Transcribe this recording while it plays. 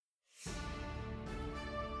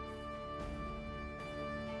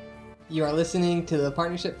You are listening to the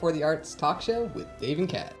Partnership for the Arts talk show with Dave and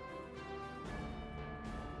Kat.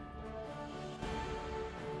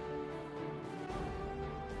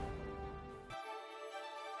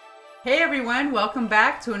 Hey everyone, welcome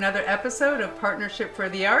back to another episode of Partnership for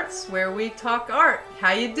the Arts, where we talk art.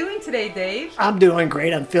 How you doing today, Dave? I'm doing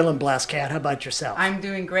great. I'm feeling blessed, Kat. How about yourself? I'm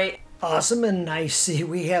doing great. Awesome, and I see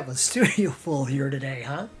we have a studio full here today,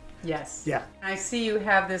 huh? Yes. Yeah. I see you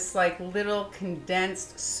have this like little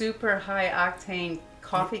condensed, super high octane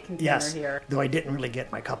coffee container here. Though I didn't really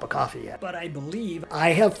get my cup of coffee yet. But I believe I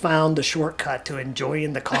have found the shortcut to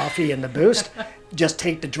enjoying the coffee and the boost. Just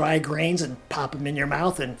take the dry grains and pop them in your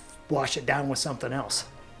mouth and wash it down with something else.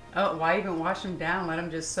 Oh, why even wash them down? Let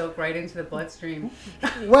them just soak right into the bloodstream.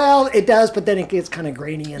 Well, it does, but then it gets kind of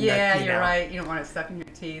grainy. And yeah, you're right. You don't want it stuck in your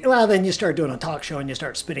teeth. Well, then you start doing a talk show and you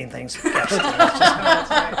start spitting things.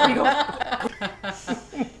 That's right.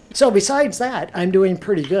 So besides that, I'm doing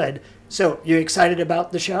pretty good. So you excited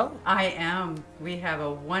about the show? I am. We have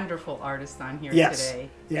a wonderful artist on here Yes. today.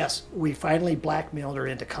 Yes. We finally blackmailed her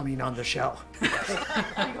into coming on the show.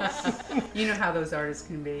 You know how those artists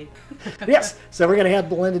can be. Yes. So we're going to have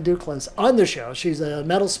Belinda Duclos on the show. She's a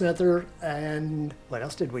metalsmither and what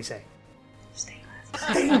else did we say?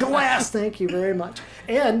 Stained glass. Thank you very much.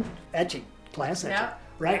 And etching. Glass etching. Yeah.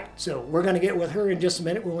 Right. So we're going to get with her in just a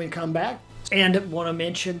minute when we come back. And I want to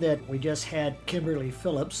mention that we just had Kimberly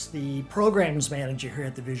Phillips, the programs manager here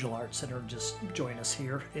at the Visual Arts Center, just join us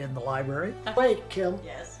here in the library. Wait, Kim.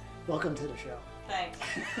 Yes. Welcome to the show. Thanks.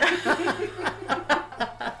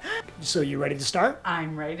 So you ready to start?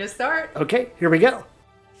 I'm ready to start. Okay, here we go.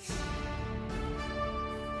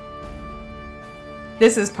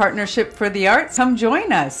 This is Partnership for the Arts. Come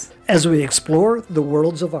join us. As we explore the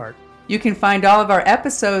worlds of art. You can find all of our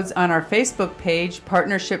episodes on our Facebook page,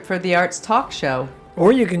 Partnership for the Arts Talk Show.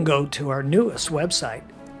 Or you can go to our newest website,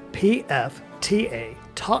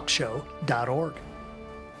 pftatalkshow.org.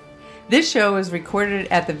 This show is recorded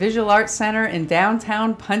at the Visual Arts Center in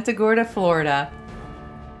downtown Punta Gorda, Florida.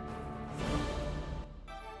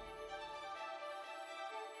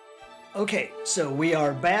 Okay, so we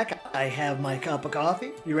are back. I have my cup of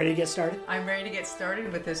coffee. You ready to get started? I'm ready to get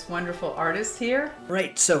started with this wonderful artist here.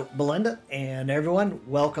 Right, so Belinda and everyone,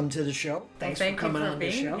 welcome to the show. Thanks Thank for coming you for on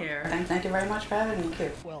the being show. here. Thank you very much for having me,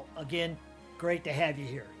 too. Well, again, great to have you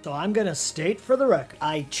here. So I'm going to state for the record,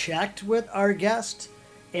 I checked with our guest,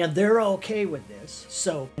 and they're okay with this.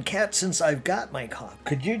 So, Kat, since I've got my coffee,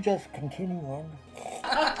 could you just continue on?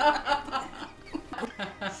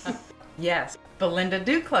 Yes, Belinda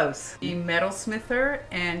Duclos, the metalsmither,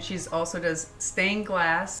 and she's also does stained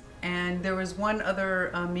glass. And there was one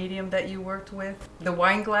other medium that you worked with, the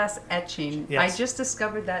wine glass etching. Yes. I just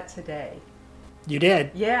discovered that today. You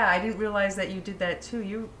did. Yeah, I didn't realize that you did that too.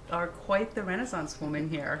 You are quite the Renaissance woman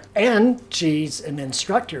here. And she's an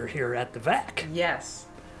instructor here at the VAC. Yes.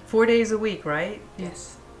 4 days a week, right? You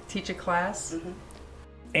Yes. teach a class? Mm-hmm.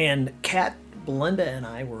 And Kat, Belinda, and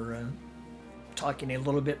I were talking a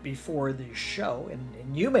little bit before the show,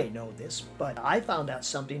 and you may know this, but I found out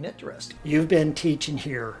something interesting. You've been teaching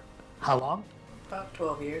here how long? About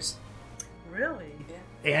 12 years. Really? Yeah.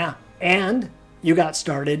 Yeah. And you got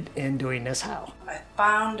started in doing this how? I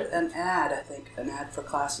found an ad for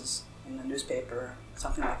classes in the newspaper,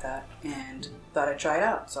 something like that, and thought I'd try it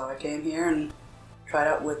out. So I came here and tried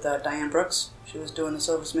out with Diane Brooks. She was doing the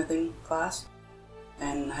silversmithing class,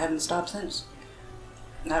 and I haven't stopped since.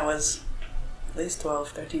 That was at least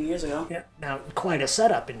 12, 13 years ago. Yeah. Now, quite a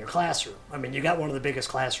setup in your classroom. I mean, you got one of the biggest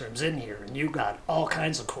classrooms in here, and you've got all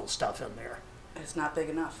kinds of cool stuff in there. It's not big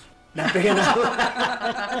enough. Not big enough.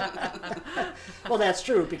 Well, that's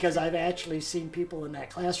true, because I've actually seen people in that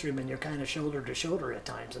classroom, and you're kind of shoulder to shoulder at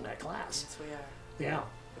times in that class. Yes, we are. Yeah.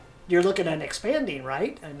 You're looking at expanding,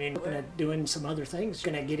 right? I mean, looking at doing some other things,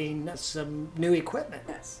 looking at getting some new equipment.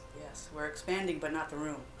 Yes. We're expanding, but not the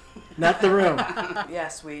room. Not the room.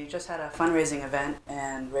 Yes, we just had a fundraising event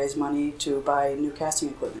and raised money to buy new casting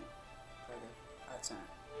equipment for the Art Center.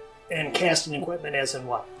 And casting equipment as in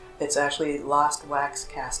what? It's actually lost wax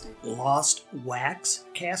casting. Lost wax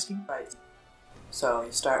casting? Right. So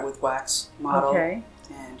you start with wax model, Okay.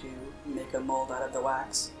 and you make a mold out of the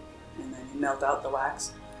wax, and then you melt out the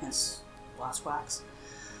wax, hence lost wax.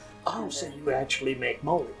 Oh, so you actually make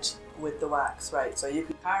molds. With the wax, right. So you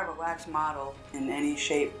can carve a wax model in any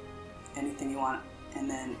shape, anything you want, and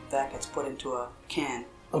then that gets put into a can,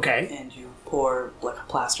 Okay. and you pour like a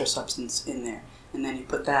plaster substance in there, and then you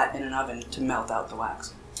put that in an oven to melt out the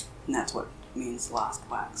wax. And that's what means lost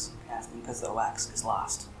wax casting, because the wax is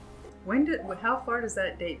lost. How far does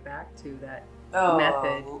that date back to, that Oh,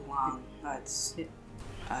 method? long. It's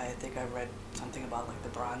I think I read something about like the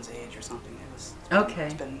Bronze Age or something. Okay.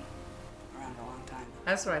 It's been around a long time.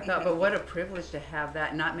 That's what I thought, but what a privilege to have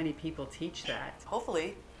that. Not many people teach that.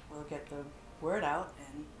 Hopefully, we'll get the word out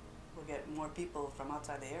and we'll get more people from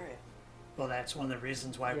outside the area. Well, that's one of the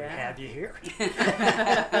reasons why we Yeah. have you here.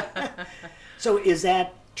 So is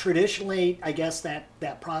that traditionally, I guess,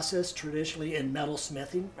 that process traditionally in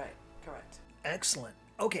metalsmithing? Right, correct. Excellent.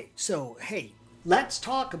 Okay, so hey, let's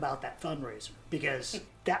talk about that fundraiser because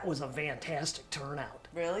that was a fantastic turnout.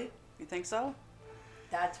 Really? You think so?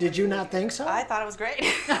 Did you not think so? I thought it was great.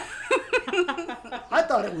 I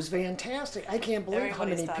thought it was fantastic. I can't believe how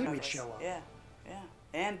Everybody's many talking people of us. show up. Yeah, yeah.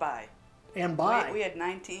 And buy. And buy. We had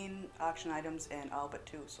 19 auction items and all but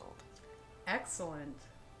 2 sold. Excellent.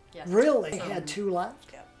 Yes. Really? Had 2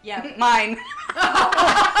 left? Yep. Yeah. Mine.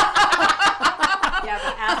 Yeah,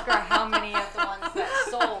 but ask her how many of the ones that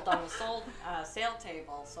sold on the sale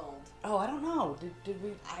table sold. Oh, I don't know. Did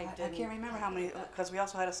we? I I didn't can't remember how many, because we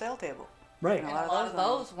also had a sale table. Right. And a lot of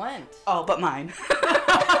those went. Oh, but mine.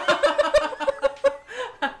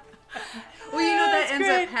 Well, you know that That's ends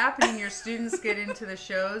great. up happening. Your students get into the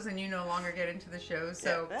shows, and you no longer get into the shows,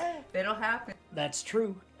 so Yeah. it'll happen. That's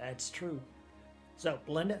true. That's true. So,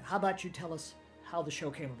 Belinda, how about you tell us how the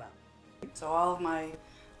show came about? So all of my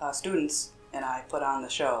students and I put on the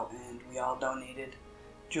show, and we all donated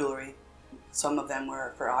jewelry. Some of them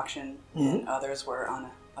were for auction, and others were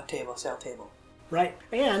on a table, sale table. Right.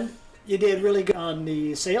 And you did really good on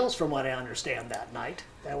the sales, from what I understand, that night.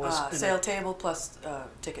 That was Sale table plus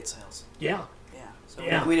ticket sales. Yeah. Yeah. So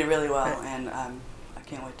Yeah. we did really well, and I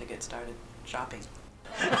can't wait to get started shopping.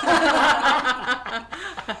 I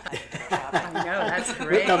know, that's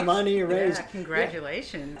great. With the money raised. Yeah,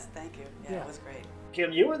 congratulations. Thank you. Yeah, Yeah. it was great.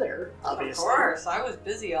 Kim, you were there, obviously. Of course, I was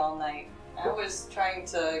busy all night. I was trying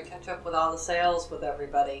to catch up with all the sales with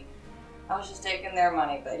everybody. I was just taking their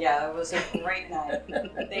money, but yeah, it was a great night.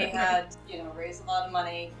 They had, raised a lot of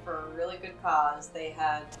money for a really good cause. They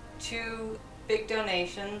had 2 big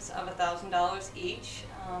donations of $1,000 each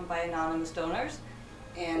by anonymous donors,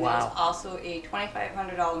 and there was Wow. also a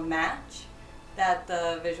 $2,500 match that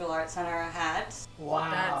the Visual Arts Center had. Wow.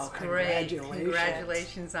 That's great. Congratulations.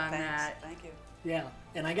 Congratulations on Thanks. that. Thank you. Yeah.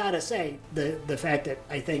 And I got to say, the fact that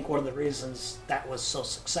I think one of the reasons that was so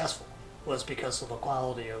successful was because of the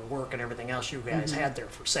quality of work and everything else you guys had there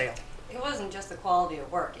for sale. It wasn't just the quality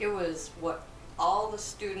of work, it was what all the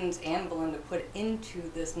students and Belinda put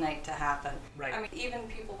into this night to happen. Right. I mean, even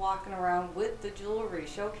people walking around with the jewelry,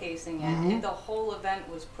 showcasing it, and the whole event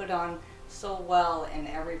was put on so well, and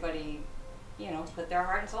everybody, put their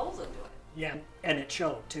heart and souls into it. Yeah. And it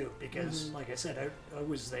showed, too, because, like I said, I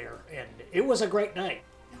was there, and it was a great night.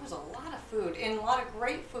 There was a lot of food, and a lot of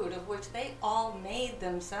great food, of which they all made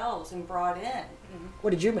themselves and brought in.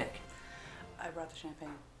 What did you make? I brought the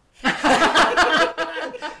champagne.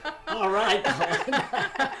 All right.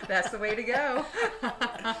 That's the way to go.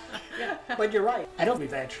 But you're right. I don't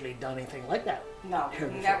think we've actually done anything like that. No, Here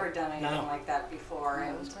we've before. never done anything No. like that before. No, it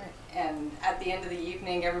and, was great. and at the end of the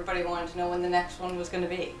evening, everybody wanted to know when the next one was going to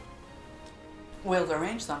be. We'll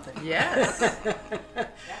arrange something. Yes.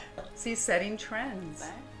 See, setting trends.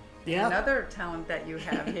 Right? Yeah. Another talent that you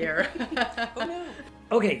have here. Who knew?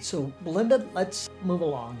 Okay, so Belinda, let's move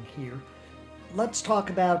along here. Let's talk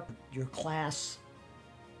about your class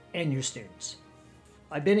and your students.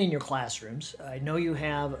 I've been in your classrooms. I know you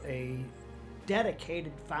have a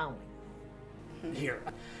dedicated following here.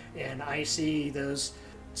 And I see those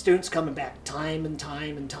students coming back time and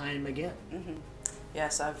time and time again.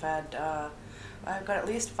 Yes, I've got at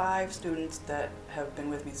least 5 students that have been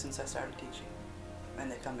with me since I started teaching,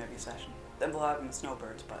 and they come every session. A lot of them are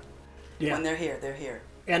snowbirds, but when they're here, they're here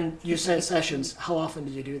And you said sessions, how often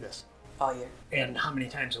do you do this? all year. And how many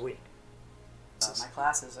times a week? My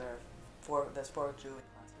classes are 4. There's 4 jewelry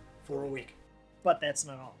classes, 4 a week. But that's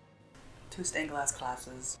not all. 2 stained glass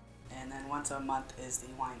classes, and then once a month is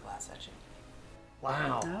the wine glass session.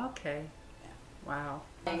 Wow. Okay. Wow.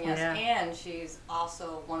 And yes, Yeah. and she's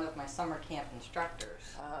also one of my summer camp instructors.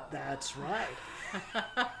 That's right.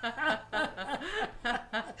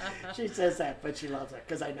 She says that, but she loves it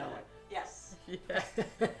because I know it. Yes. Yeah.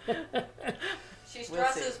 She We'll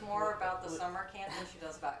stresses see. more about the summer camp than she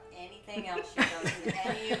does about anything else she does in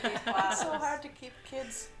any of these classes. It's so hard to keep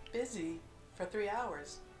kids busy for 3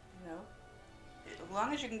 hours, As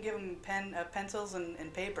long as you can give them pencils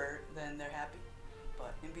and paper, then they're happy.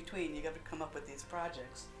 But in between, you got to come up with these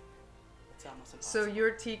projects. It's almost impossible. So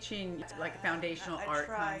you're teaching like foundational art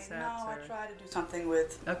concepts? No, I or? try to do something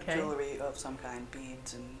with Okay. jewelry of some kind,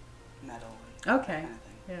 beads and metal and Okay. that kind of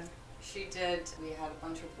thing. Yeah. We had a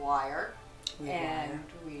bunch of wire, We had and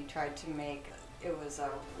we tried to make it was a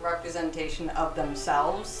representation of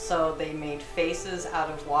themselves. So they made faces out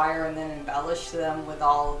of wire and then embellished them with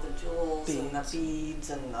all of the jewels and the beads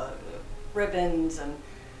and the ribbons, and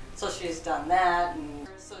so she's done that. And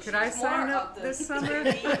so Could I sign up this summer?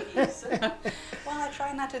 Well, I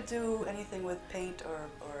try not to do anything with paint or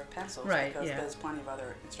pencils, Right, because yeah. there's plenty of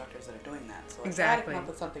other instructors that are doing that. So I try to Exactly. come up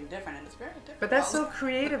with something different, and it's very difficult. But that's so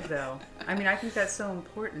creative, though. I mean, I think that's so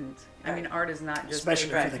important. I mean, art is not just Especially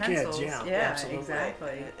paper for the and kids, pencils. yeah, Yeah, absolutely. exactly.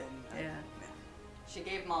 And, Yeah. She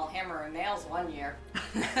gave them all hammer and nails one year.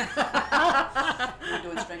 I'm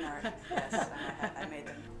doing string art. Yes, I made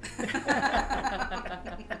them.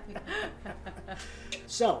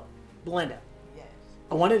 So, Belinda, Yes.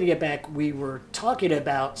 I wanted to get back. We were talking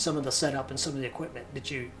about some of the setup and some of the equipment that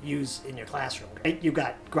you use in your classroom. Right? You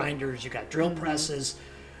got grinders, you got drill presses,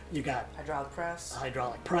 you got Hydraulic press. a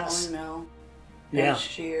hydraulic press. Rolling mill. Yeah. Edge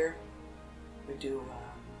shear. We do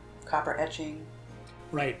copper etching.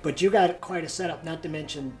 Right, but you got quite a setup. Not to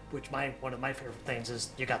mention, one of my favorite things is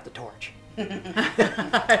you got the torch.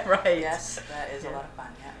 Right. Yes, that is a lot of fun.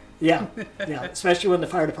 Yeah. Yeah, yeah, especially when the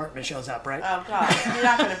fire department shows up, right? Oh God, you're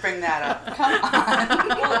not going to bring that up. Come on.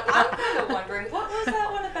 Well, I'm kind of wondering, what was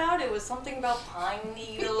that one about? It was something about pine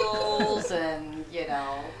needles and, you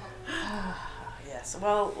know. Yes.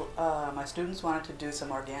 Well, my students wanted to do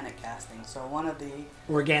some organic casting, so one of the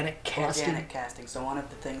Organic casting. organic casting. So one of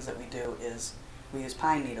the things that we do is we use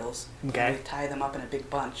pine needles. Okay. And we tie them up in a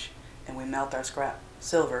big bunch, and we melt our scrap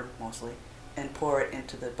silver mostly, and pour it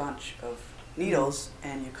into the bunch of needles,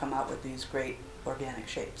 and you come out with these great organic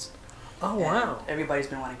shapes. Oh, And wow. everybody's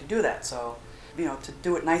been wanting to do that. So, to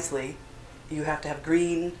do it nicely, you have to have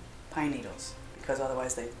green pine needles, because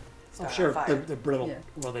otherwise they Oh, start sure, on fire. they're brittle. Yeah.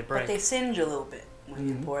 Well, they But break. they singe a little bit when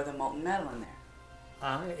you pour the molten metal in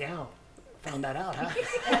there. Yeah, found that out, huh?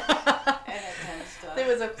 And it tends to There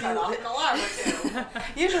was a cut off an alarm or two.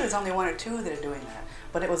 Usually there's only one or two that are doing that,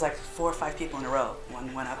 but it was like 4 or 5 people in a row.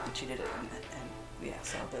 One went up and she did it, and yeah,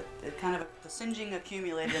 so the singeing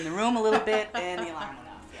accumulated in the room a little bit, and the alarm went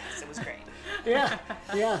off. Yes, it was great. Yeah,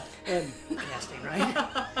 and casting, right?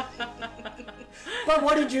 But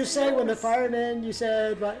what did you say when the firemen, you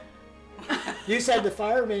said what? You said the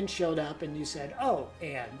firemen showed up and you said, oh,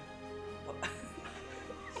 and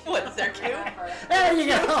What, is there cute? Remember. there you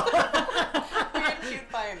go. We had cute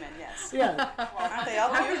firemen, yes. Yeah, Aren't they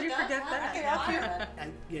all How cute? could you forget that? Okay, all cute. I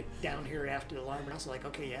get down here after the alarm and I was like,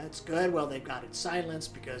 okay, yeah, it's good. Well, they've got it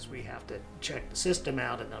silenced because we have to check the system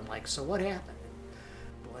out. And I'm like, so what happened?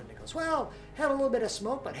 And Belinda goes, well, had a little bit of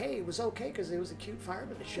smoke, but hey, it was okay because it was a cute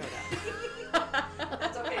fireman that showed up.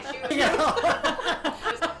 That's okay. She was, You know?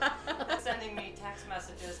 she was sending me text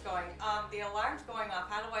messages going, the alarm's going off.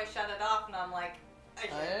 How do I shut it off? And I'm like, I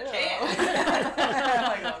can't.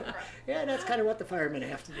 I'm like, oh, crap. Yeah, that's kind of what the firemen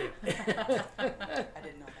have to do. I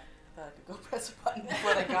didn't know that. I thought I could go press a button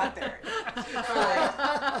before they got there.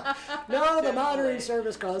 No, the monitoring Definitely.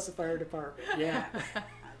 service calls the fire department. Yeah. I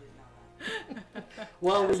didn't know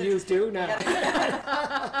Well, we used to now.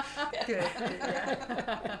 Good.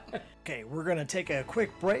 Okay, we're going to take a quick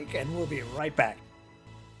break and we'll be right back.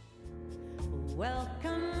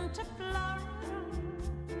 Welcome to Florida.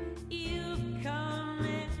 You've come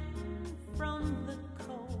in from the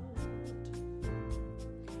cold.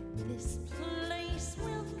 This place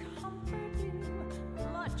will comfort you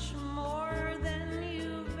much more than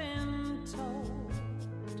you've been told.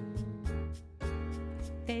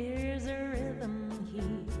 There's a rhythm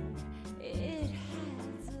here. It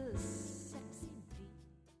has a sexy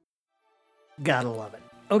beat. Gotta love it.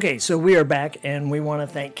 Okay, so we are back, and we want to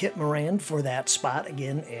thank Kit Moran for that spot.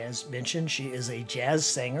 Again, as mentioned, she is a jazz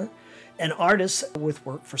singer, an artist with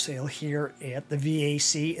work for sale here at the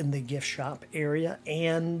VAC in the gift shop area,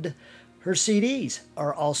 and her CDs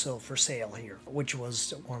are also for sale here, which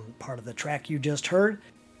was one part of the track you just heard.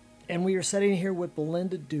 And we are sitting here with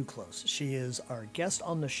Belinda Duclos. She is our guest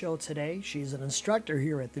on the show today. She's an instructor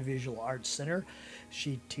here at the Visual Arts Center.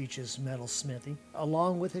 She teaches metalsmithing,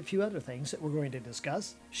 along with a few other things that we're going to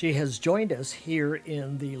discuss. She has joined us here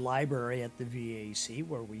in the library at the VAC,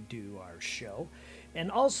 where we do our show. And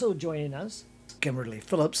also joining us, Kimberly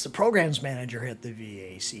Phillips, the programs manager at the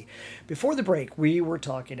VAC. Before the break, we were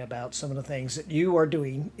talking about some of the things that you are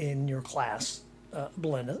doing in your class,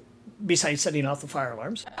 Belinda, besides setting off the fire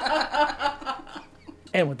alarms.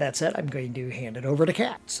 And with that said, I'm going to hand it over to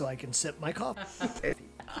Kat so I can sip my coffee.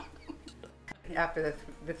 After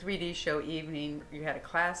the 3D show evening, you had a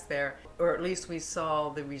class there, or at least we saw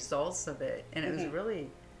the results of it, and it was really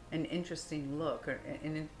an interesting look, or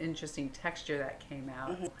an interesting texture that came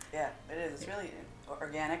out. Yeah, it is. It's really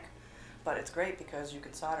organic. But it's great because you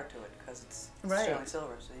can solder to it because it's Right. sterling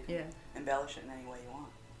silver, so you can Yeah. embellish it in any way you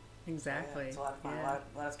want. Exactly. Yeah, it's a lot of fun. Yeah.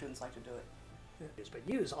 A lot of students like to do it. But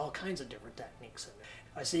use all kinds of different techniques in there.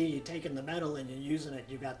 I see you taking the metal and you're using it.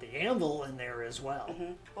 You've got the anvil in there as well,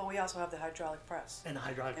 Hmm. Well, we also have the hydraulic press. and the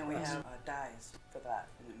hydraulic And we press. have dies for that,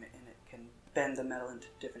 and it can bend the metal into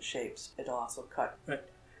different shapes. It'll also cut. Right.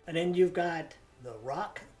 And then you've got the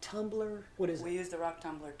rock tumbler. What is We it? use the rock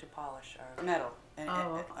tumbler to polish our metal, and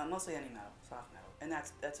Oh. mostly any metal, soft metal, and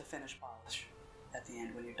that's a finished polish at the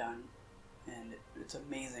end when you're done, and it's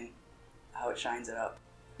amazing how it shines it up.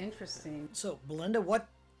 Interesting. So, Belinda, what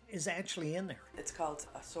is actually in there? It's called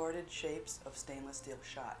assorted shapes of stainless steel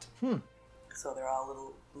shot. Hmm. So they're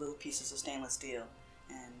all little pieces of stainless steel,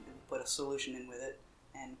 and you put a solution in with it,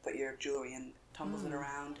 and put your jewelry in, tumbles it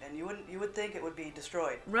around, and you would think it would be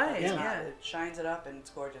destroyed. Right, But it's yeah. not. It shines it up, and it's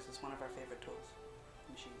gorgeous. It's one of our favorite tools,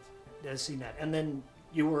 machines. I've seen that. And then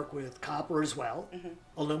you work with copper as well, Mm-hmm.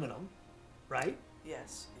 aluminum, right?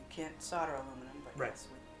 Yes, you can't solder aluminum, but Right. yes,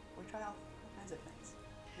 we try all kinds of things.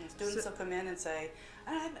 And students will come in and say,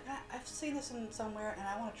 I've seen this in somewhere, and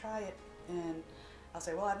I want to try it, and I'll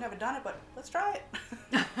say, well, I've never done it, but let's try it.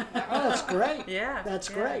 Oh, that's great. Yeah, That's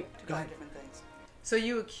yeah. great. To Go try ahead. different things. So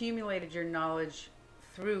you accumulated your knowledge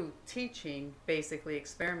through teaching, basically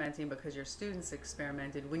experimenting because your students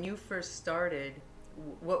experimented. When you first started,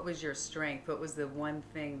 what was your strength? What was the one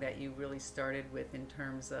thing that you really started with in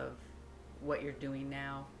terms of what you're doing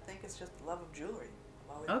now? I think it's just the love of jewelry.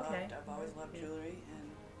 Okay. I've always loved jewelry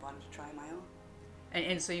and wanted to try my own.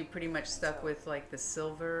 And so you pretty much stuck with like the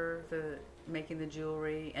silver, the making the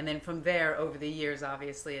jewelry, and then from there over the years,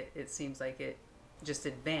 obviously it seems like it just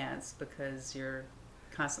advanced because you're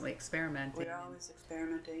constantly experimenting. We're always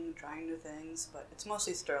experimenting, trying new things, but it's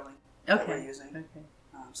mostly sterling that we're using. Okay.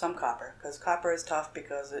 Some copper, because copper is tough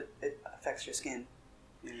because it affects your skin.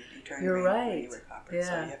 You turn You're green when right. you wear copper, so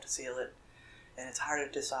Yeah. you have to seal it. And it's harder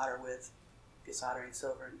to solder with. If you're soldering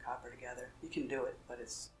silver and copper together, you can do it, but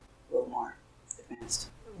it's a little more advanced.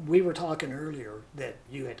 We were talking earlier that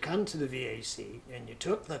you had come to the VAC and you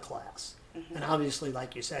took the class. Mm-hmm. And obviously,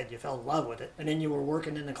 like you said, you fell in love with it. And then you were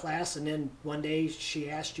working in the class, and then one day she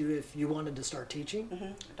asked you if you wanted to start teaching.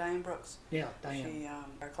 Mm-hmm. Diane Brooks. Yeah, Diane. She,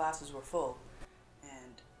 our classes were full,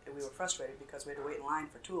 and we were frustrated because we had to wait in line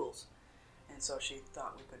for tools. And so she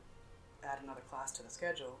thought we could add another class to the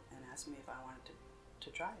schedule and asked me if I wanted to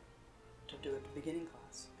try it, to do a beginning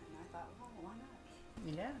class. And I thought, well, why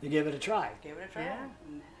not? Yeah. You give it a try. Gave it a try, Yeah.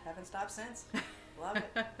 and haven't stopped since. Love it,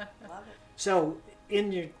 love it. So,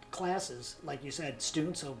 in your classes, like you said,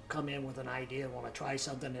 students will come in with an idea, want to try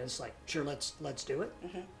something, and it's like, sure, let's do it.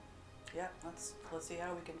 Yeah, let's see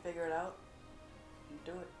how we can figure it out and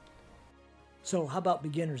do it. So, how about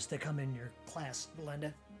beginners that come in your class,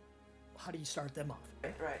 Belinda? How do you start them off?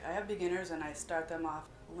 Right. I have beginners, and I start them off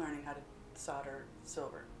learning how to solder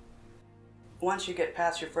silver. Once you get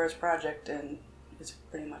past your first project, and it's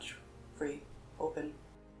pretty much free, open.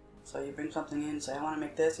 So you bring something in and say, I want to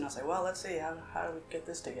make this, and I'll say, well, let's see, how do we get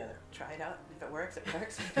this together? Try it out. If it works, it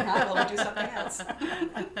works. If not, we'll do something else.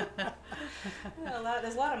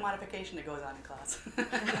 There's a lot of modification that goes on in class.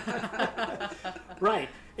 Right,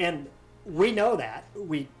 and we know that.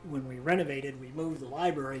 When we renovated, we moved the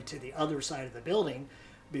library to the other side of the building.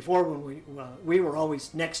 Before, when we were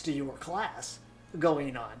always next to your class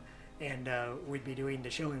going on, and we'd be doing the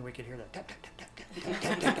show, and we could hear the tap tap tap tap tap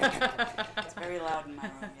tap tap tap tap tap tap. It's very loud in my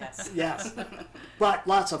room, yes. Yes, but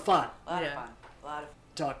lots of fun. A lot Yeah. of fun. A lot of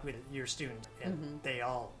Talk with your students, and they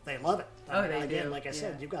love it. Oh, they again, do, like I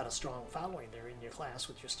said, yeah. you've got a strong following there in your class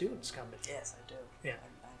with your students coming. Yes, I do. Yeah.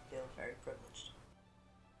 I feel very privileged.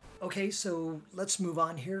 Okay, so let's move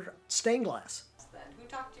on here. Stained glass. Then who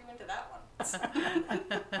talked you into that one?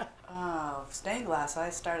 Stained glass, I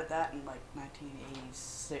started that in like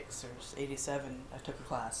 1986 or 87. I took a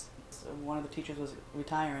class. So one of the teachers was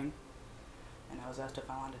retiring, and I was asked if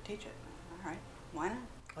I wanted to teach it. All right, why not?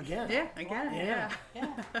 Again. Yeah, again, Yeah. yeah.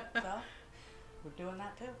 Yeah, so we're doing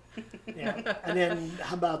that too. Yeah. And then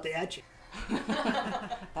how about the etching?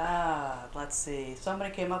 Let's see.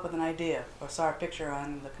 Somebody came up with an idea or saw a picture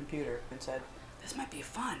on the computer and said, this might be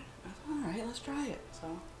fun. I said, all right, let's try it. So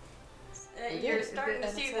You're starting to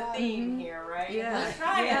And see it's the that. theme here, right? Yeah. Let's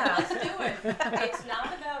try Yeah. it. Let's do it. It's not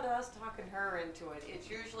about us talking her into it. It's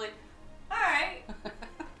usually, all right.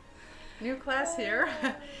 New class here.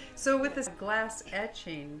 So with this glass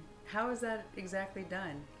etching, how is that exactly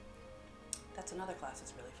done? that's another class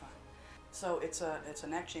that's really fun. So it's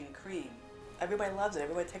an etching cream. Everybody loves it.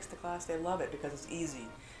 Everybody takes the class. They love it because it's easy.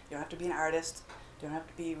 You don't have to be an artist You don't have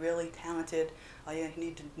to be really talented. All you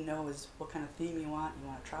need to know is what kind of theme you want. You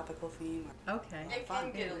want a tropical theme? Okay. It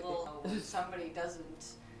Fun. can get a little when somebody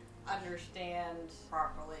doesn't understand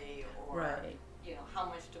properly or Right. how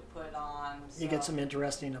much to put on. You get some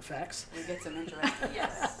interesting effects. We get some interesting.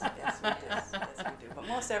 Yes. Yes, we do. Yes, we do. But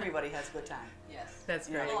most everybody has a good time. Yes. That's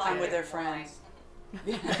You know, great. they come with their friends.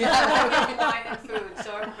 Wine and food,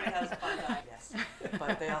 so everybody has a fun time. Yes,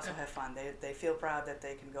 but they also have fun. They feel proud that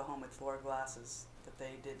they can go home with 4 glasses that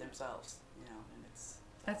they did themselves. And it's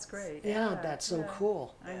That's great. Yeah, that's so yeah.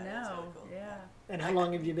 cool. I Yeah, that's know. really cool. Yeah. And how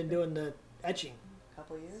long have you been doing the etching? a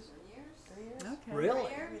couple of years, 3 years. Okay. Really?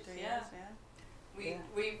 3 years? 3 Yeah. years, yeah.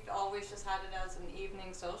 We've always just had it as an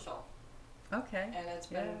evening social, Okay. and it's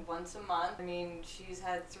been Yeah. once a month. I mean, she's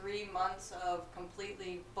had 3 months of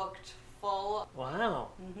completely booked full. Wow.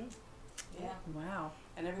 Mm-hmm. Yeah. Wow.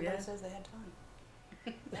 And everybody Yeah. says they had fun.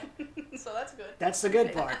 So that's good. That's the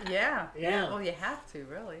good part. Yeah. Yeah. Well, you have to,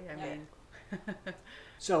 really. I mean,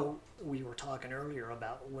 So we were talking earlier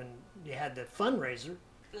about when you had the fundraiser,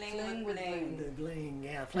 Bling with bling. the bling,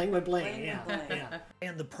 yeah, Fling with Bling, Fling yeah, with Bling. yeah.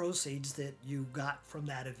 And the proceeds that you got from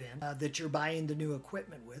that event that you're buying the new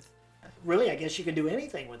equipment with. Really, I guess you could do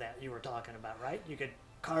anything with that you were talking about, right? You could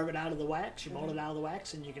carve it out of the wax, you mold it out of the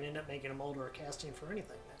wax, and you can end up making a mold or a casting for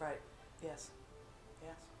anything. Right. Yes.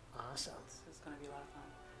 Yes. Awesome. It's going to be a lot of fun.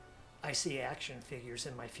 I see action figures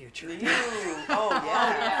in my future. You. Oh, Oh,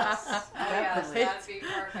 yeah. yes. Oh, yes. Definitely. That'd be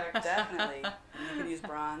perfect. Definitely. And you can use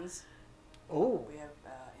bronze. Oh, We have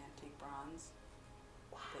antique bronze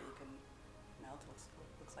that you can melt.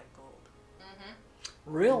 Looks like gold.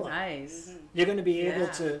 Mm-hmm. really? nice. Mhm. You're going to be able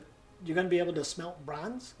Yeah. to. You're going to be able to smelt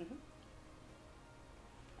bronze?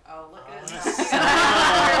 Oh, look at his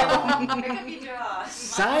Awesome. mouth. Look at me draw.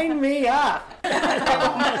 Sign me up.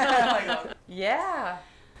 Yeah.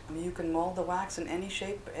 I mean, you can mold the wax in any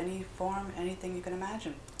shape, any form, anything you can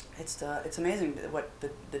imagine. It's amazing what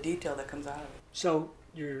the detail that comes out of it. So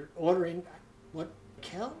you're ordering what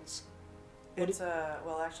kilns? What It's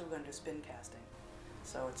actually we're going to do spin casting.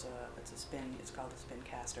 So it's a spin. It's called a spin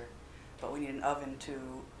caster, but we need an oven to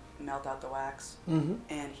melt out the wax Mm-hmm.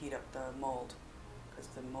 and heat up the mold, because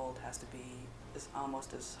the mold has to be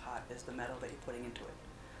almost as hot as the metal that you're putting into it.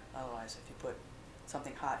 Otherwise, if you put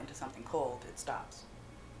something hot into something cold, it stops.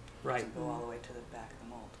 It Right. doesn't go all the way to the back of the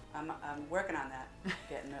mold. I'm working on that,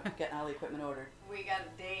 getting all the equipment ordered. We got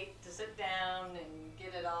a date to sit down and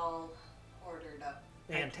get it all ordered up.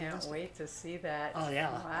 I can't Fantastic. wait to see that. Oh,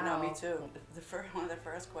 yeah. Wow. I know, me too. One of the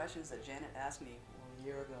first questions that Janet asked me a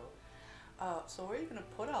year ago. So where are you going to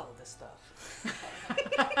put all of this stuff? In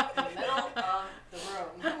the middle of the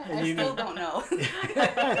room. And I you still mean- don't know.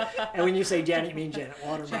 And when you say Janet, you mean Janet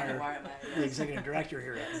Watermeyer, Janet Watermeyer, the yes. executive director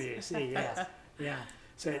here at BAC. Yeah, yeah.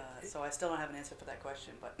 So So I still don't have an answer for that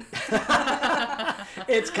question, but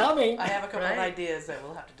it's coming. I have a couple of Right. ideas that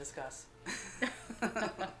we'll have to discuss.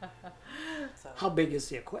 So How big is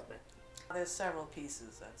the equipment? there's several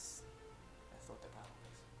pieces. That's what the problem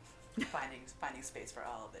is. Finding space for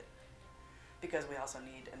all of it, because we also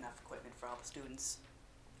need enough equipment for all the students,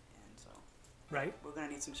 and so Right. we're going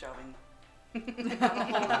to need some shelving. Have a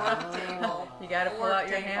whole work table. You got to pull Work out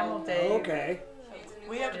your table. Hamel, Dave. Okay. Needs a new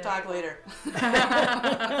We have to work talk table. later.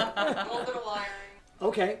 A little bit of wiring.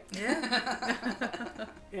 Okay. Yeah.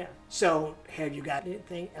 Yeah. So have you got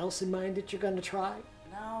anything else in mind that you're going to try?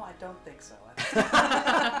 No, I don't think so.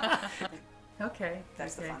 Okay.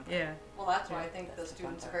 That's the okay. fun part. Yeah. Well, that's why I think the That's the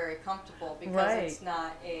fun students are part. very comfortable because Right. it's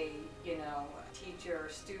not a,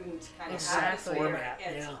 teacher-student kind of Exactly. atmosphere. Format,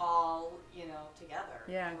 It's yeah. all, together.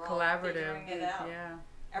 Yeah. We're all Collaborative. figuring it out. Yeah.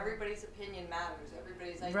 Everybody's opinion matters.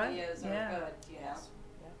 Everybody's Right, ideas yeah. are good, Yes.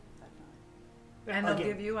 Yeah, definitely. And they'll Again,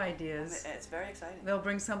 give you ideas. It's very exciting. They'll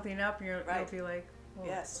bring something up, and you'll Right. be like, well,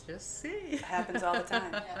 Yes. just see. It happens all the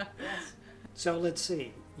time. Yeah. Yes. So let's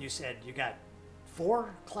see. You said you got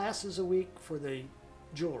 4 classes a week for the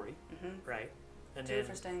jewelry, Mm-hmm. right? And 2 then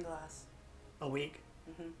for stained glass. a week.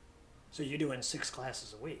 Mm-hmm. So you're doing 6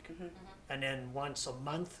 classes a week. Mm-hmm. And then once a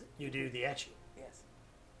month you do the etching. Yes.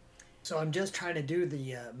 So I'm just trying to do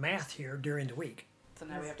the math here during the week. So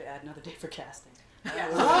now we have to add another day for casting.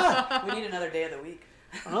 Yes. We need another day of the week.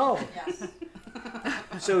 Oh, Yes.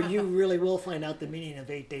 so you really will find out the meaning of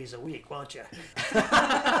 8 days a week, won't you?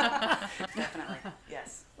 Definitely.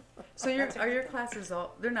 Yes. So are your classes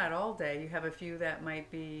all? They're not all day. You have a few that might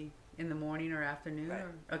be in the morning or afternoon. Right.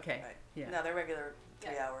 Or, okay. Right. Yeah. No, they're regular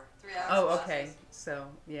 3 Yeah. hour. 3 hours. Oh, classes. okay. So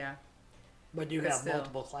yeah. But you But have still.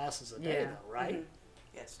 multiple classes a day, Yeah. though, right? Mhm.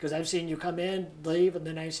 Yes. Because I've seen you come in, leave, and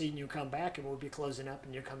then I've seen you come back, and we'll be closing up,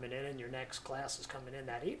 and you're coming in, and your next class is coming in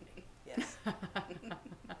that evening. Yes.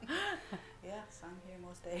 Yes, I'm here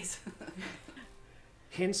most days.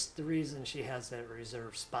 Hence the reason she has that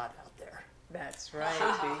reserved spot out there. That's right.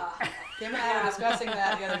 Kim and I were discussing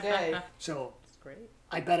that the other day. So That's great.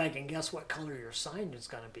 I bet I can guess what color your sign is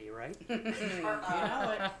going to be, right? You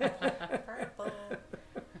know it. Purple.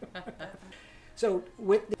 So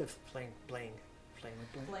with the fling with bling, Bling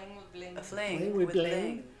with bling. A fling Fling with with bling.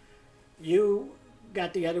 bling. you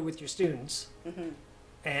got together with your students, Mm-hmm.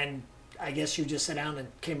 and I guess you just sat down and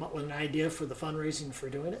came up with an idea for the fundraising for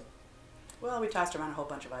doing it? Well, we tossed around a whole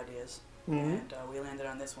bunch of ideas, Mhm. and we landed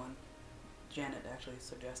on this one. Janet actually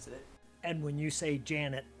suggested it. And when you say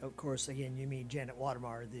Janet, of course, again, you mean Janet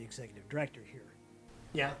Watermeyer, the executive director here.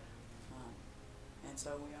 Yeah. And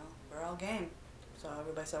so we're all game. So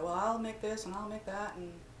everybody said, well, I'll make this and I'll make that,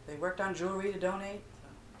 and they worked on jewelry to donate.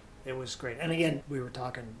 So. It was great. And again, we were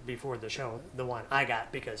talking before the show, the one I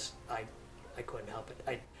got because I couldn't help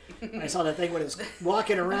it. I saw that thing when it was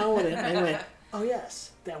walking around with it, and I went, oh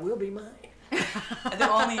yes, that will be mine. The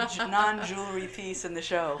only non-jewelry piece in the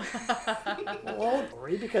show. Well,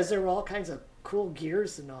 because there were all kinds of cool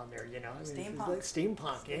gears and on there, you know. I mean, it was Steampunk. like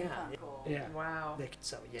steampunk, yeah. Steampunk, cool. Yeah. Wow.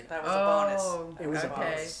 So, yeah. That was a bonus. Oh, It was a okay.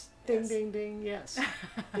 bonus. Ding, Yes. ding, ding, yes.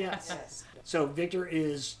 Yes. Yes. So Victor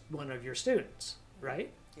is one of your students,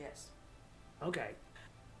 right? Yes. Okay.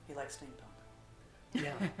 He likes steampunk.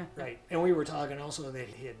 Yeah, right. And we were talking also that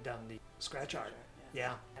he had done the scratch art.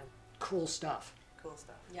 Yeah. Cool stuff. Cool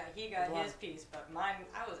stuff. Yeah, he got Wow. his piece, but mine,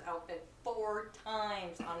 I was outbid 4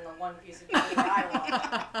 times on the one piece of jewelry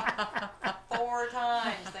I wanted. 4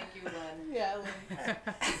 times. Thank you, Lynn. Yeah.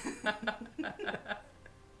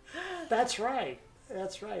 That's right.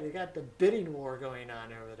 That's right. They got the bidding war going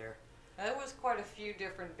on over there. There was quite a few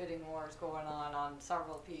different bidding wars going on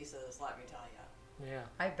several pieces, let me tell you. Yeah.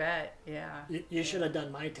 I bet. Yeah. You should have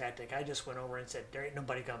done my tactic. I just went over and said, there ain't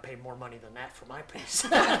nobody going to pay more money than that for my piece. You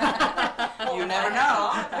never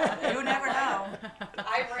know. You never know.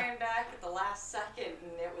 I ran back at the last second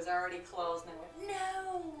and it was already closed and I went,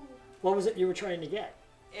 no! What was it you were trying to get?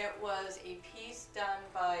 It was a piece done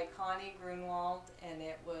by Connie Grunwald, and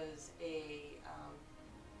it was a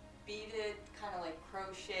beaded, kind of like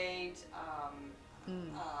crocheted,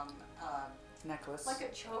 Necklace. like a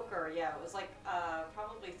choker. Yeah, it was like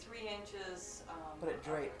probably 3 inches. But it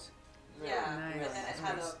draped. Yeah, Nice. and then it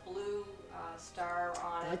had a blue star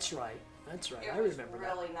on it. That's right. That's right. It I was remember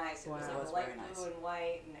really nice. It was Wow. like It was light very blue nice. and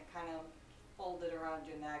white, and it kind of folded around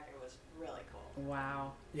your neck. It was really cool.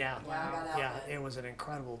 Wow. that. Yeah. Yeah, I got out Yeah, with it. it was an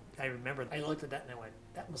incredible. I remember. I looked at that and I went,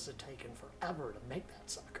 "That must have taken forever to make that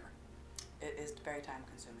sucker." It is very time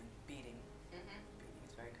consuming. Beading. Beading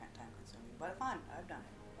is very time consuming. But fun. I've done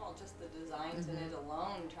it. Well, just the designs in it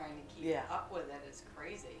alone, trying to keep Yeah. up with it is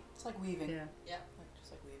crazy. It's like weaving. Yeah. Yep.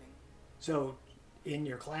 Just like weaving. So, in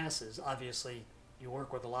your classes, obviously, you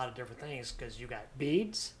work with a lot of different things because you got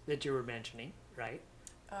beads that you were mentioning, right?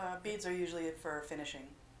 Beads are usually for finishing,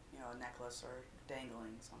 a necklace or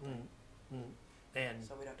dangling something. And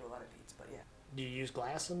So we don't do a lot of beads, but yeah. do you use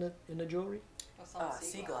glass in the jewelry? With some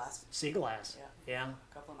Sea glass. Sea glass. Yeah. Yeah.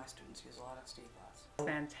 A couple of my students use a lot of sea glass.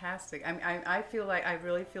 Fantastic. I feel like I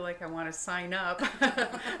really feel like I want to sign up.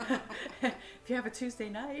 If you have a Tuesday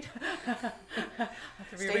night, I have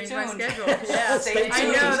to Stay rearrange my tuned. schedule. Yeah, Stay I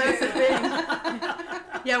tuned. know that's the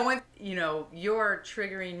thing. Yeah, when you're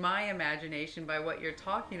triggering my imagination by what you're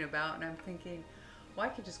talking about, and I'm thinking, well, I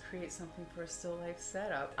could just create something for a still life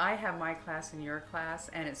setup. I have my class in your class,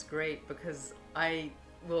 and it's great because I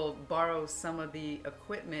will borrow some of the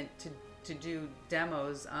equipment to do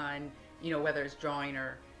demos on, whether it's drawing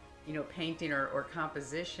or, painting or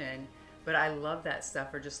composition. But I love that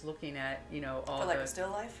stuff, or just looking at, all For like the a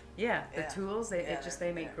still life? yeah, the Yeah. tools. They Yeah,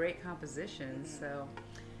 they make they're- great compositions. So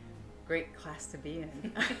great class to be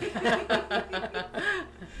in.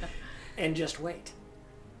 And just wait.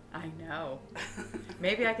 I know.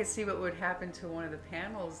 Maybe I could see what would happen to one of the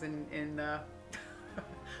panels in the,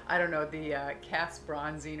 I don't know, the cast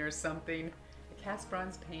bronzing or something. The cast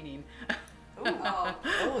bronze painting. Oh,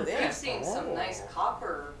 there. I've seen some nice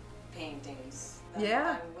copper paintings. that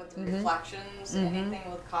Yeah. are done with reflections,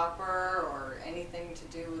 anything with copper or anything to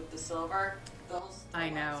do with the silver. Those I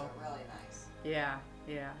ones know. are really nice. Yeah,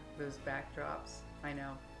 those backdrops. I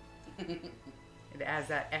know. It adds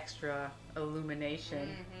that extra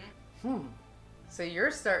illumination. So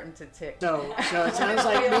you're starting to tick. So it sounds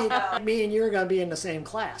like me and you are going to be in the same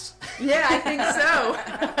class. Yeah, I think so.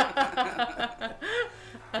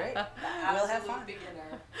 Great. We'll have Absolute fun.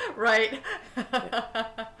 beginner. Right.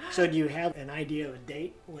 So do you have an idea of a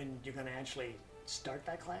date when you're going to actually start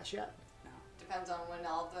that class yet? Depends on when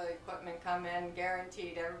all the equipment come in.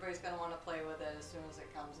 Guaranteed, everybody's going to want to play with it as soon as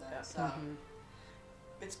it comes in. Yeah. So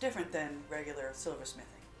It's different than regular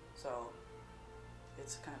silversmithing. So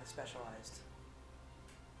it's kind of a specialized.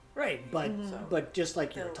 Right, but So- but just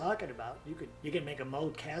like you were They'll- talking about, you can make a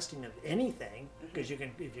mold casting of anything because you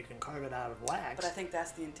can if you can carve it out of wax. But I think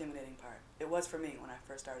that's the intimidating part. It was for me when I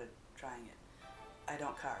first started trying it. I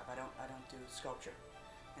don't carve. I don't do sculpture,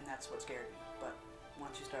 and that's what scared me. But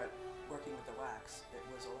once you start working with the wax, it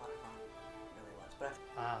was a lot of fun. It really was.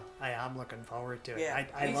 But I'm looking forward to it. Yeah,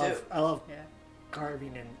 I me love too. I love Yeah.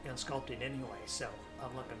 carving and sculpting anyway, so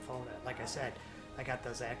I'm looking forward to it. Like I said, I got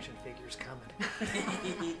those action figures coming.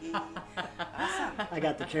 awesome. I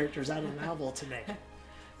got the characters out of the novel to make.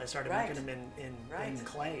 I started Right. making them in Right.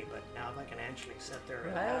 clay, but now I can actually sit there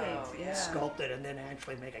and Right. Oh, yeah. sculpt it and then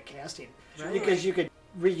actually make a casting. Right. Because you could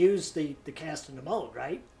reuse the cast in the mold,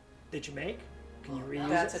 right? That you make? Can you reuse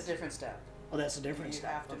That's it? a different step. Oh, that's a different You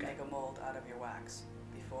step. have to okay. make a mold out of your wax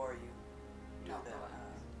before you do Melt the the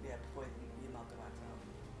wax. before you melt the wax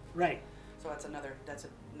out. Right. So that's another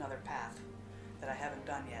path that I haven't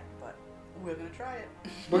done yet, but we're gonna try it.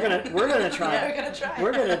 We're gonna try We're it. gonna try it.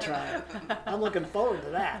 We're gonna try it. I'm looking forward to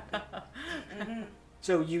that.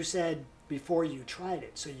 So you said before you tried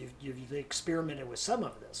it, so you've experimented with some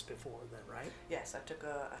of this before, then, right? Yes, I took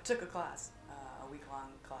a class, a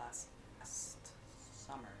week-long class last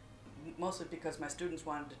summer. Mostly because my students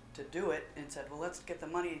wanted to do it and said, well, let's get the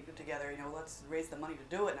money together, let's raise the money to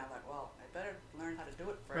do it. And I'm like, well, I better learn how to do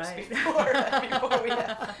it first Right.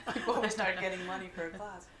 before we start getting money for a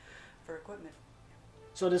class, for equipment.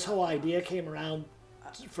 So this whole idea came around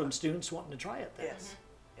from students wanting to try it then. Yes,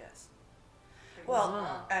 yes. Well,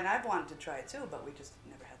 Wow. and I've wanted to try it too, but we just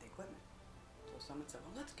never had the equipment. So someone said,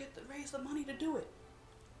 well, let's raise the money to do it.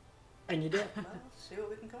 And you did. Well, let's see what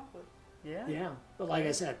we can come up with. Yeah. Yeah. But like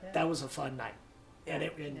I said, Yeah. that was a fun night. And, Yeah.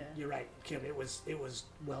 and Yeah. you're right, Kim, it was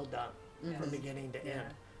well done from beginning to Yeah.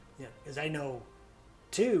 end. Yeah. Because I know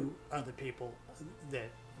two other people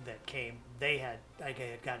that came, I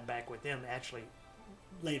had gotten back with them actually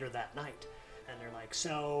later that night. And they're like,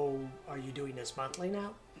 so are you doing this monthly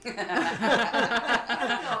now? I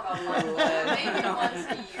don't know about monthly, maybe once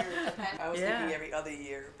a year, depending. I was Yeah. thinking every other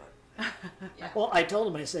year, but Yeah. Well, I told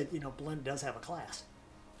them, I said, Belinda does have a class.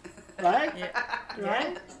 Right? Yeah.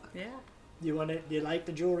 Right? Yeah. You like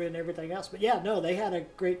the jewelry and everything else. But yeah, no, they had a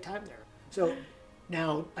great time there. So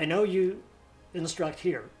now I know you instruct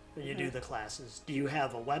here and you do the classes. Do you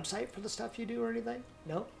have a website for the stuff you do or anything?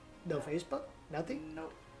 No? No Facebook? Nothing?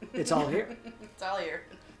 nope. It's all here? It's all here.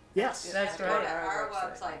 Yes. That's Go right. to our Our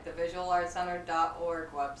website, the visualartcenter.org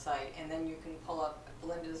website, and then you can pull up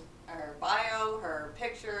Belinda's her bio, her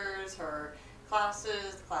pictures, her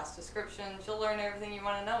classes, the class descriptions. You'll learn everything you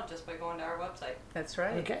want to know just by going to our website. That's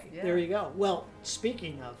right. Okay, Yeah. there you go. Well,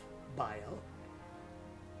 speaking of bio,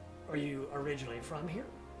 are you originally from here?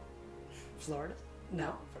 Florida?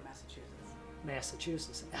 No, from Massachusetts.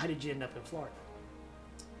 Massachusetts. How did you end up in Florida?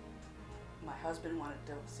 My husband wanted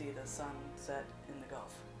to see the sun set in the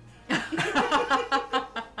Gulf.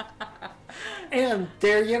 And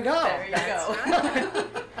there you go. There you That's go.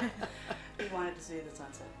 right. He wanted to see the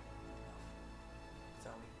sunset in the Gulf. So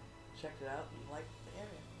we checked it out and liked the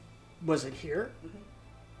area. Was it here? Mhm.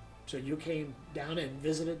 So you came down and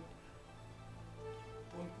visited?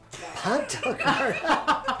 Hunt took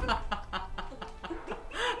her.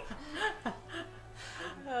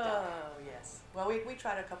 Oh, yes. Well, we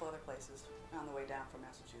tried a couple other places on the way down from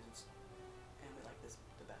Massachusetts, and we liked this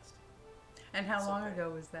the best. And how So long great. ago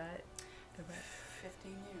was that?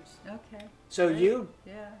 15 years. Okay. So Great. you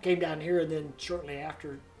Yeah. came down here and then shortly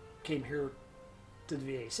after came here to the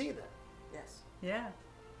VAC then? Yes. Yeah.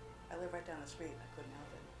 I live right down the street. I couldn't help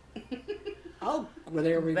it. Oh, well,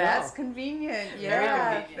 there we That's go. convenient. Very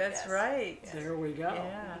Yeah. convenient, That's yes. right. There we go.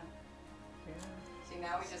 Yeah. Yeah. See,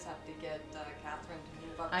 now we just have to get Catherine to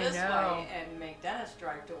move up I this know. way and make Dennis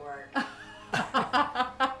drive to work.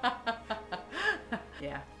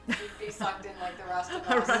 Yeah. He'd be sucked in like the rest of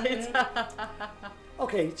us. Right.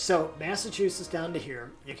 Okay, so Massachusetts down to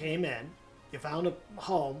here, you came in, you found a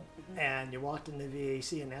home, and you walked in the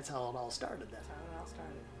VAC, and that's how it all started then. That's how it all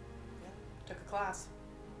started. Yeah. Took a class.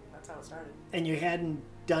 That's how it started. And you hadn't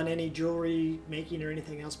done any jewelry making or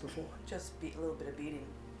anything else before? Just a little bit of beading.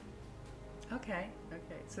 Okay.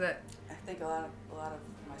 Okay. So that. I think a lot of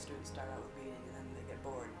my students start out with beading and then they get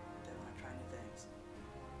bored. They want to try new things.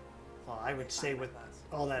 Well, I would say with Class.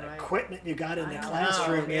 all that Right. equipment you got in the I know.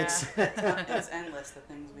 classroom, Yeah. it's It's endless the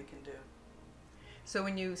things we can do. So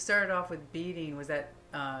when you started off with beading, was that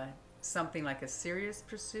something like a serious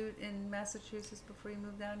pursuit in Massachusetts before you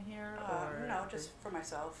moved down here? No, just for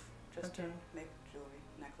myself, just Okay. to make jewelry,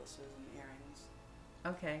 necklaces and earrings.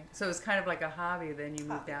 Okay, so it was kind of like a hobby. Then you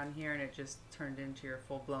moved Hobby. down here, and it just turned into your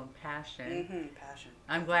full-blown passion. Passion.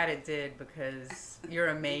 I'm glad it did because you're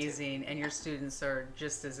amazing, and your students are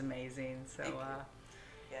just as amazing. So, Thank you.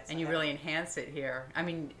 Yes, and I you have- really enhance it here. I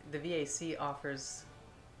mean, the VAC offers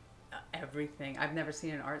everything. I've never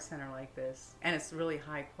seen an art center like this, and it's really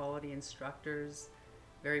high-quality instructors,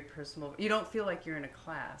 very personal. You don't feel like you're in a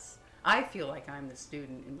class. I feel like I'm the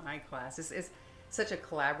student in my class. It's such a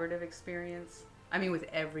collaborative experience. I mean, with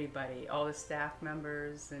everybody, all the staff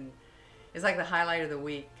members, and it's like the highlight of the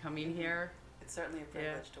week coming here. It's certainly a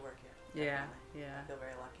privilege to work here. Yeah, Definitely. yeah, I feel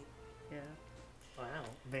very lucky. yeah. Wow,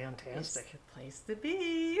 It's fantastic. the place to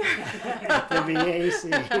be. The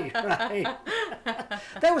VAC, right?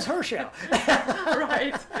 That was her show.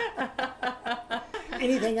 Right.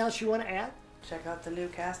 Anything else you want to add? Check out the new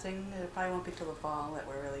casting. It probably won't be till the fall that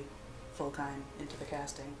we're really full-time into the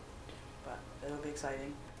casting, but it'll be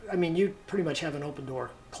exciting. I mean, you pretty much have an open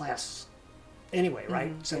door class anyway,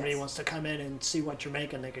 right? Somebody yes. wants to come in and see what you're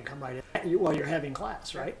making, they can come right in while you're having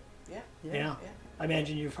class, right? Yeah. Yeah. I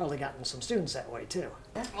imagine you've probably gotten some students that way too.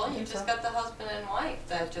 Yeah. Well, I you think just so. got the husband and wife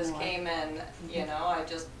that just and wife. came in. You know, I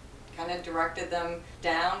just kind of directed them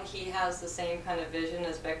down. He has the same kind of vision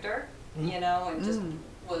as Victor, you know, and just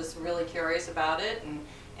was really curious about it.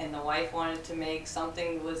 And the wife wanted to make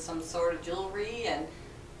something with some sort of jewelry and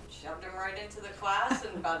shoved him right into the class.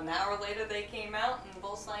 And about an hour later, they came out and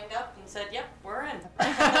both signed up and said, "Yep, we're in."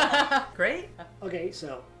 Great. Okay,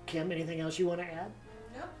 so Kim, anything else you want to add?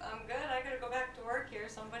 Nope, I'm good. I gotta go back to work here.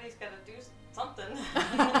 Somebody's gotta do something.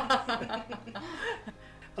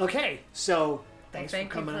 Okay, so thanks Thank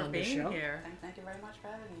for coming you for on the being show. here. Thank you very much for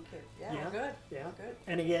having me, kid. Yeah, Yeah. we're good. Yeah. We're good.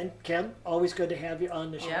 And again, Kim, always good to have you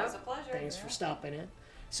on the show. Yeah. It was a pleasure. Thanks for stopping in.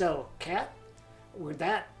 So, Kat, with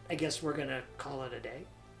that, I guess we're gonna call it a day.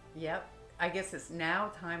 Yep. I guess it's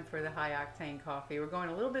now time for the high octane coffee. We're going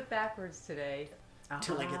a little bit backwards today.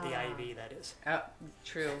 Till I get the Ah. IV, that is. Oh,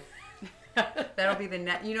 true. That'll be the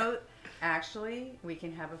net. You know, actually, we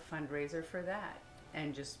can have a fundraiser for that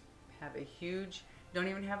and just have a huge. Don't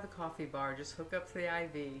even have the coffee bar. Just hook up to the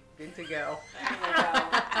IV. Good to go.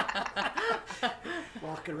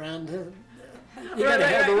 Walk around. You gotta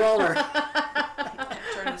have the roller.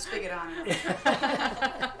 Turn the spigot on.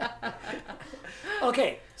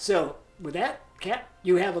 Okay, so with that, Kat,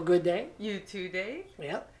 you have a good day. You too, Dave.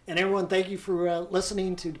 Yeah. And everyone, thank you for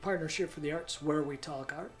listening to the Partnership for the Arts, where we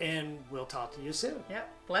talk art. And we'll talk to you soon. Yep.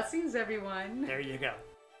 Blessings, everyone. There you go.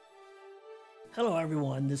 Hello,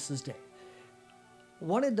 everyone. This is Dave.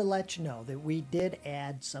 Wanted to let you know that we did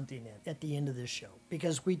add something in at the end of this show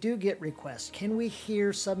because we do get requests. Can we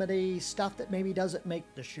hear some of the stuff that maybe doesn't make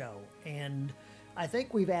the show? And I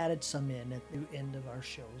think we've added some in at the end of our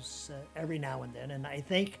shows every now and then. And I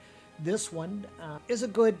think this one is a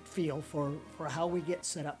good feel for how we get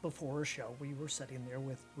set up before a show. We were sitting there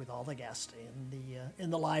with all the guests in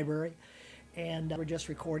the library. And we're just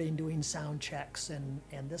recording, doing sound checks, and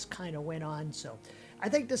this kind of went on. So I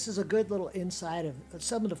think this is a good little insight of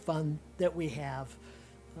some of the fun that we have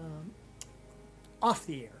off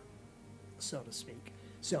the air, so to speak.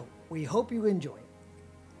 So we hope you enjoy it.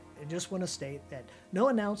 I just want to state that no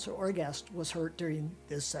announcer or guest was hurt during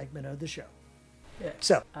this segment of the show. Yeah.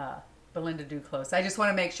 So, Belinda Duclos. I just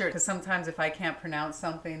want to make sure because sometimes if I can't pronounce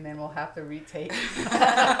something, then we'll have to retake.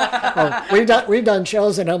 we've done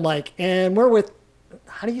shows, and I'm like, and we're with,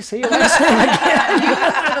 how do you say your last name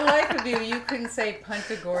again? For the life of you, you couldn't say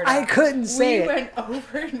Punta Gorda. I couldn't say we it. went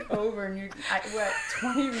over and over, and what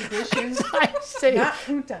 20 revisions? I say Not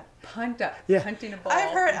Punta, Punta. Yeah. Hunting a ball.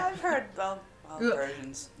 I've heard all Ugh.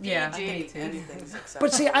 versions. Yeah, PG, me too. anything except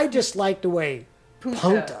But see, I just like the way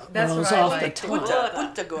Punta That's rolls what I off like. the tongue.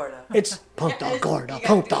 Punta Gorda. It's Punta Gorda, you gotta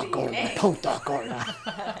Punta do the Gorda, A. Punta Gorda.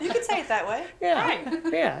 You can say it that way. Yeah,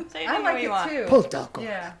 yeah, Say it I any like way you it want. too. Punta Gorda.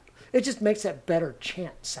 Yeah. It just makes that better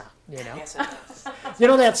chant sound, you know? Yes, it does. You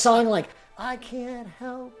know that song like, I can't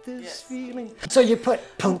help this Yes. feeling? So you put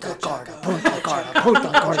Punta Gorda, Punta Gorda,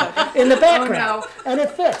 Punta Gorda in the background, and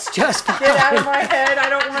it fits just fine. Get out of my head. I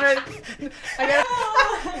don't want to. I gotta.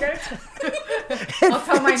 I'll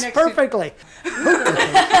tell my It's next. perfectly.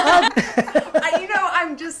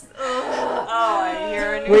 I'm just. Oh, I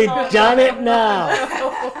hear a new We've song. done it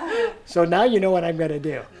now. So now you know what I'm going to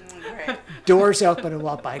do. Great. Doors open them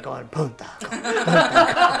up by going Punta Gorda.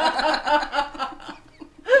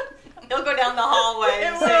 He'll go down the hallway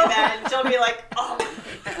and say that, and she'll be like, "Oh,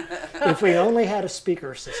 If we only had a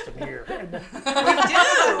speaker system here. we do."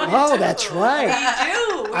 Oh, that's right. We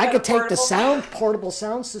do. We I got could a take the portable- portable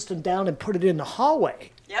sound system down and put it in the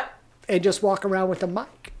hallway Yep, and just walk around with a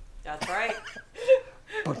mic. that's right.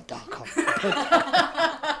 Punta Gorda.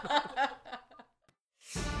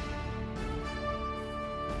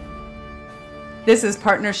 This is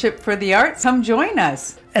Partnership for the Arts. Come join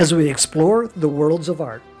us as we explore the worlds of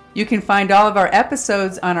art. You can find all of our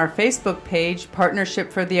episodes on our Facebook page,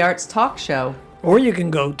 Partnership for the Arts Talk Show. Or you can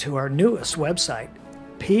go to our newest website,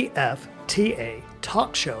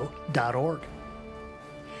 pftatalkshow.org.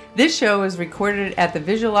 This show is recorded at the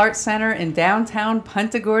Visual Arts Center in downtown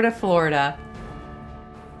Punta Gorda, Florida.